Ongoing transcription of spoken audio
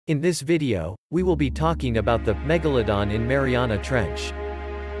In this video, we will be talking about the Megalodon in Mariana Trench.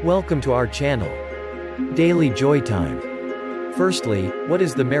 Welcome to our channel. Daily Joy Time. Firstly, what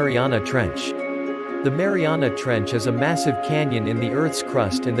is the Mariana Trench? The Mariana Trench is a massive canyon in the Earth's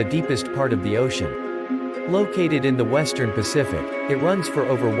crust and the deepest part of the ocean. Located in the western Pacific, it runs for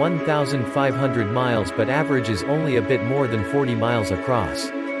over 1,500 miles but averages only a bit more than 40 miles across.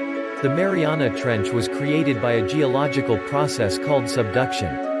 The Mariana Trench was created by a geological process called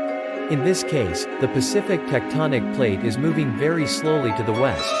subduction. In this case, the Pacific tectonic plate is moving very slowly to the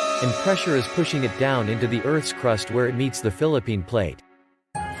west, and pressure is pushing it down into the Earth's crust where it meets the Philippine plate.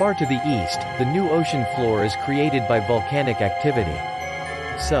 Far to the east, the new ocean floor is created by volcanic activity.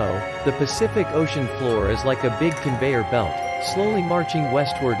 So, the Pacific Ocean floor is like a big conveyor belt, slowly marching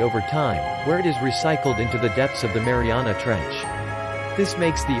westward over time, where it is recycled into the depths of the Mariana Trench. This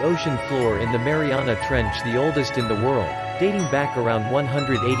makes the ocean floor in the Mariana Trench the oldest in the world, dating back around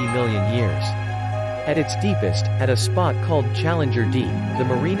 180 million years. At its deepest, at a spot called Challenger Deep, the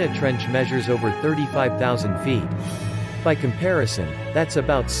Mariana Trench measures over 35,000 feet. By comparison, that's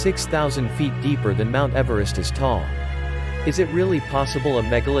about 6,000 feet deeper than Mount Everest is tall. Is it really possible a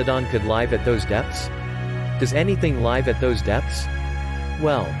megalodon could live at those depths? Does anything live at those depths?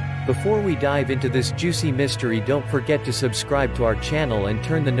 Well, before we dive into this juicy mystery, don't forget to subscribe to our channel and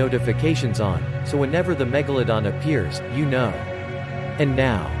turn the notifications on, so whenever the megalodon appears, you know. And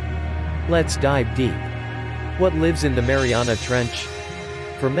now, let's dive deep. What lives in the Mariana Trench?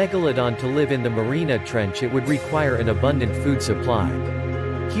 For megalodon to live in the Mariana Trench, it would require an abundant food supply.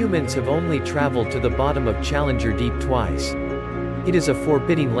 Humans have only traveled to the bottom of Challenger Deep twice. It is a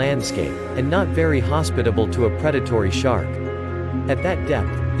forbidding landscape, and not very hospitable to a predatory shark. At that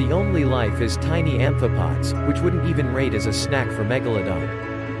depth, the only life is tiny amphipods, which wouldn't even rate as a snack for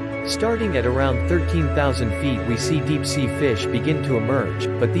megalodon. Starting at around 13,000 feet, we see deep-sea fish begin to emerge,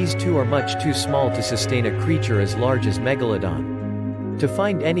 but these too are much too small to sustain a creature as large as megalodon. To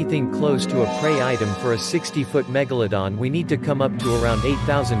find anything close to a prey item for a 60-foot megalodon, we need to come up to around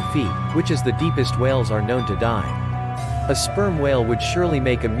 8,000 feet, which is the deepest whales are known to dive. A sperm whale would surely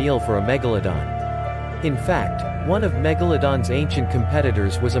make a meal for a megalodon. In fact, one of Megalodon's ancient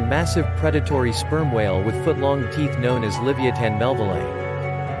competitors was a massive predatory sperm whale with foot-long teeth known as Leviathan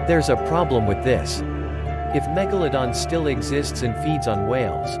melvillei. There's a problem with this. If Megalodon still exists and feeds on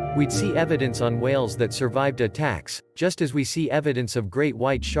whales, we'd see evidence on whales that survived attacks, just as we see evidence of great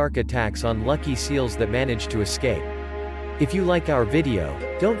white shark attacks on lucky seals that managed to escape. If you like our video,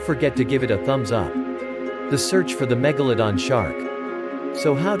 don't forget to give it a thumbs up. The search for the Megalodon shark.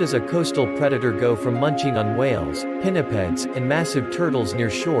 So how does a coastal predator go from munching on whales, pinnipeds, and massive turtles near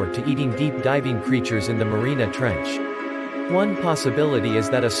shore to eating deep diving creatures in the Mariana Trench? One possibility is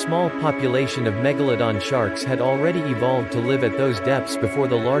that a small population of megalodon sharks had already evolved to live at those depths before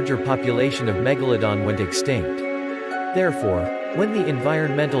the larger population of megalodon went extinct. Therefore, when the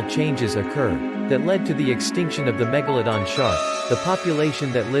environmental changes occurred that led to the extinction of the megalodon shark, the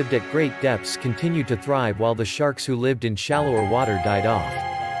population that lived at great depths continued to thrive while the sharks who lived in shallower water died off.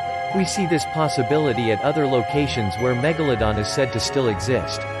 We see this possibility at other locations where megalodon is said to still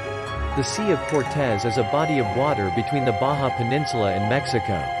exist. The Sea of Cortez is a body of water between the Baja Peninsula and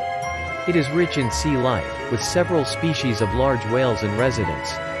Mexico. It is rich in sea life, with several species of large whales in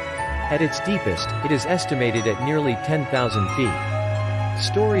residence. At its deepest, it is estimated at nearly 10,000 feet.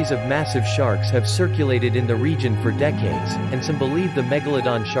 Stories of massive sharks have circulated in the region for decades, and some believe the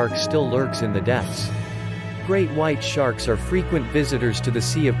megalodon shark still lurks in the depths. Great white sharks are frequent visitors to the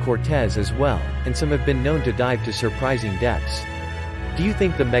Sea of Cortez as well, and some have been known to dive to surprising depths. Do you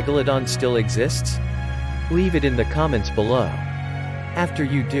think the megalodon still exists? Leave it in the comments below. After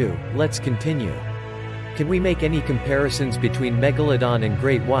you do, let's continue. Can we make any comparisons between megalodon and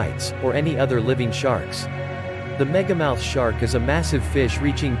great whites, or any other living sharks? The megamouth shark is a massive fish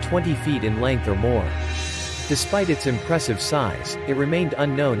reaching 20 feet in length or more. Despite its impressive size, it remained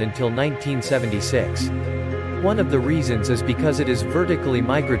unknown until 1976. One of the reasons is because it is vertically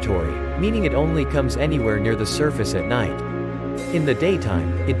migratory, meaning it only comes anywhere near the surface at night. In the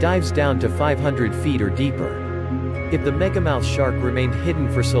daytime, it dives down to 500 feet or deeper. If the megamouth shark remained hidden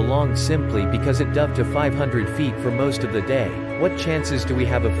for so long simply because it dove to 500 feet for most of the day, what chances do we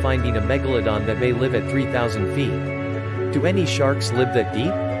have of finding a megalodon that may live at 3,000 feet? Do any sharks live that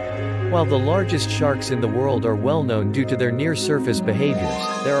deep? While the largest sharks in the world are well known due to their near-surface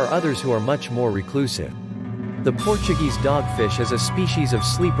behaviors, there are others who are much more reclusive. The Portuguese dogfish is a species of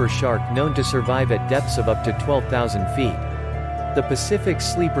sleeper shark known to survive at depths of up to 12,000 feet. The Pacific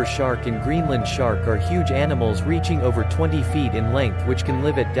sleeper shark and Greenland shark are huge animals reaching over 20 feet in length which can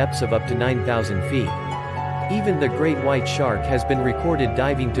live at depths of up to 9,000 feet. Even the great white shark has been recorded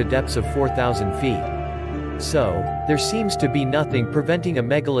diving to depths of 4,000 feet. So, there seems to be nothing preventing a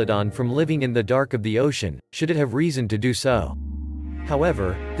megalodon from living in the dark of the ocean, should it have reason to do so.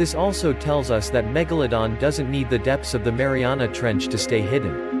 However, this also tells us that Megalodon doesn't need the depths of the Mariana Trench to stay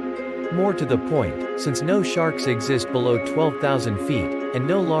hidden. More to the point, since no sharks exist below 12,000 feet, and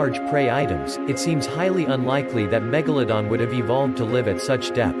no large prey items, it seems highly unlikely that Megalodon would have evolved to live at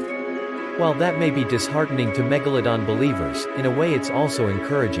such depth. While that may be disheartening to Megalodon believers, in a way it's also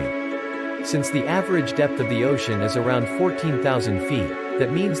encouraging. Since the average depth of the ocean is around 14,000 feet,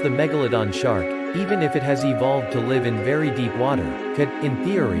 that means the Megalodon shark, even if it has evolved to live in very deep water, could, in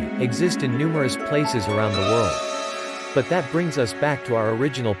theory, exist in numerous places around the world. But that brings us back to our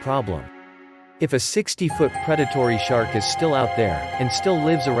original problem. If a 60-foot predatory shark is still out there, and still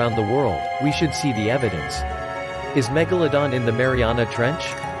lives around the world, we should see the evidence. Is Megalodon in the Mariana Trench?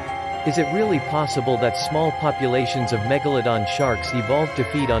 Is it really possible that small populations of Megalodon sharks evolved to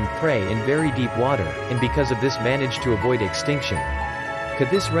feed on prey in very deep water, and because of this managed to avoid extinction? Could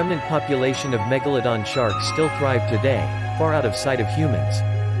this remnant population of Megalodon sharks still thrive today, far out of sight of humans?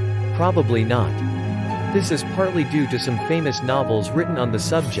 Probably not. This is partly due to some famous novels written on the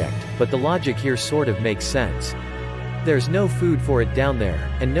subject, but the logic here sort of makes sense. There's no food for it down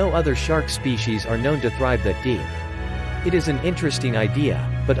there, and no other shark species are known to thrive that deep. It is an interesting idea,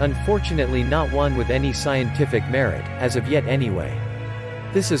 but unfortunately not one with any scientific merit, as of yet anyway.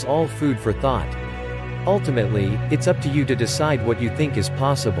 This is all food for thought. Ultimately, it's up to you to decide what you think is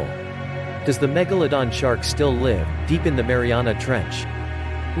possible. Does the Megalodon shark still live, deep in the Mariana Trench?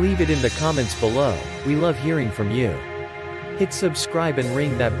 Leave it in the comments below, we love hearing from you. Hit subscribe and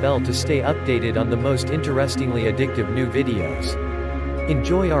ring that bell to stay updated on the most interestingly addictive new videos.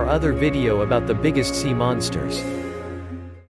 Enjoy our other video about the biggest sea monsters.